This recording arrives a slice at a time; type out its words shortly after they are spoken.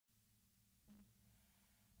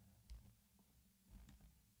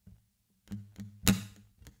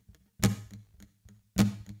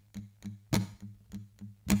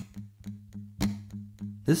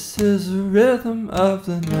This is the rhythm of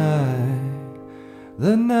the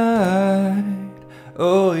night,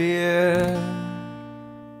 oh yeah.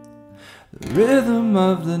 The rhythm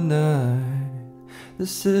of the night,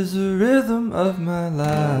 this is the rhythm of my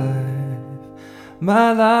life,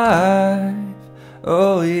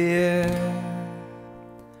 oh yeah.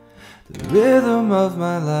 The rhythm of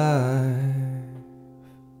my life.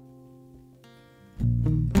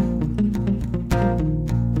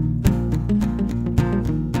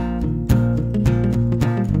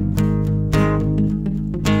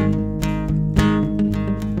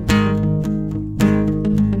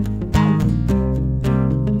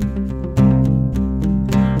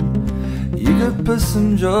 Put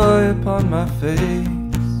some joy upon my face,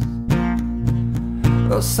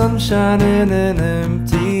 or sunshine in an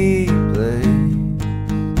empty place.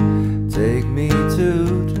 Take me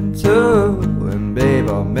two and two, and babe,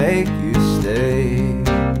 I'll make you stay.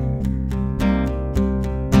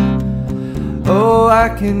 Oh, I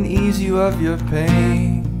can ease you of your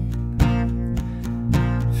pain,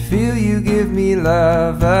 feel you give me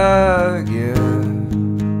love again.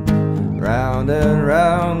 Round and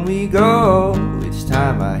round we go, each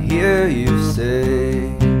time I hear you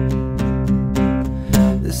say,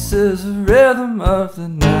 this is the rhythm of the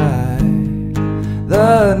night,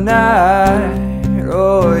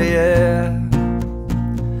 oh yeah.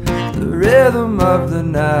 The rhythm of the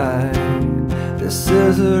night, this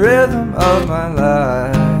is the rhythm of my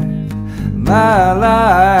life,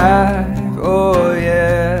 oh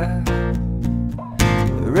yeah.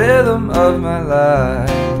 The rhythm of my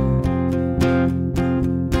life.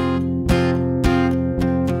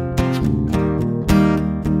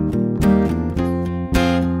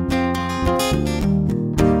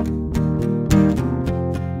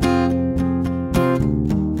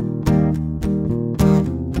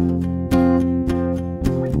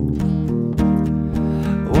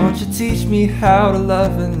 Won't you teach me how to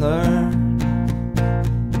love and learn?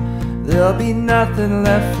 There'll be nothing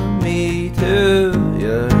left for me to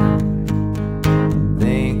yearn.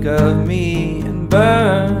 Think of me and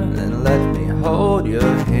burn, and let me hold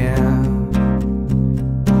your hand.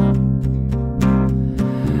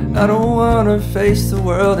 I don't wanna face the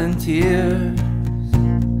world in tears.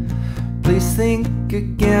 Please think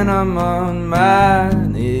again, I'm on my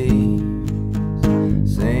knees.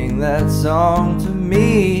 Sing that song to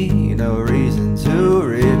me, no reason to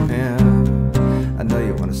repent. I know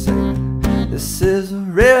you wanna sing it. This is the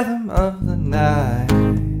rhythm of the night,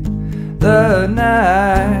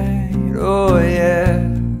 oh yeah.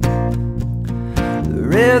 The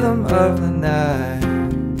rhythm of the night,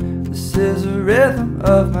 this is the rhythm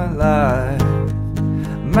of my life,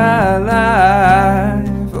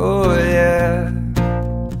 oh yeah.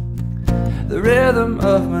 The rhythm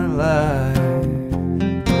of my life.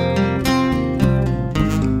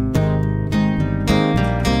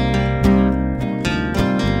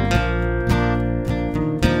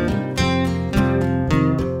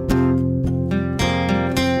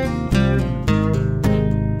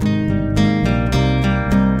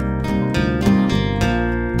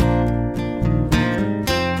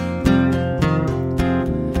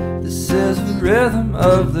 Rhythm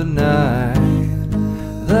of the night,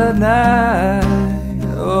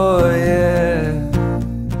 oh yeah.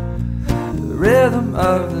 The rhythm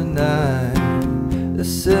of the night,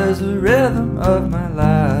 this is the rhythm of my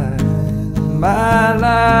life,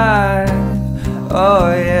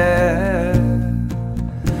 oh yeah.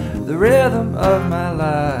 The rhythm of my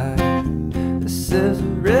life, this is the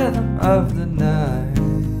rhythm of the night,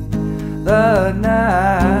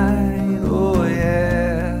 oh yeah.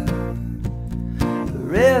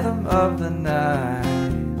 Rhythm of the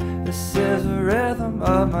night, this is the rhythm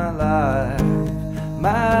of my life,